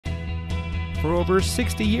For over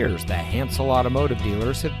 60 years, the Hansel Automotive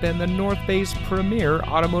Dealers have been the North Bay's premier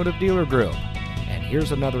automotive dealer group. And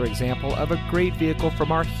here's another example of a great vehicle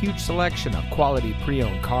from our huge selection of quality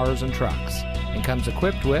pre-owned cars and trucks. And comes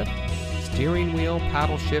equipped with steering wheel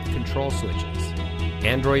paddle shift control switches,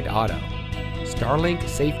 Android Auto, Starlink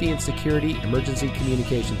safety and security emergency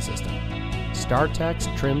communication system,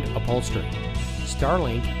 StarTex trimmed upholstery,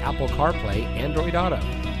 Starlink Apple CarPlay Android Auto,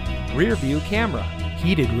 rear view camera,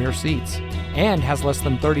 heated rear seats, and has less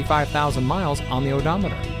than 35,000 miles on the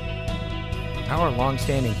odometer. Our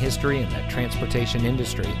long-standing history in the transportation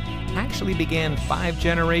industry actually began 5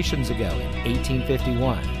 generations ago in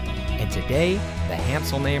 1851, and today the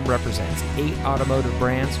Hansel name represents 8 automotive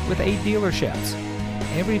brands with 8 dealerships.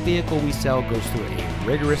 Every vehicle we sell goes through a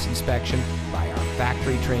rigorous inspection by our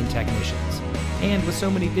factory-trained technicians, and with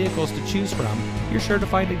so many vehicles to choose from, you're sure to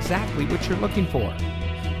find exactly what you're looking for.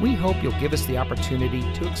 We hope you'll give us the opportunity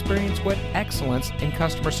to experience what excellence in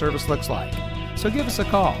customer service looks like. So give us a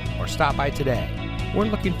call or stop by today. We're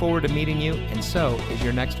looking forward to meeting you, and so is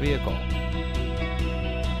your next vehicle.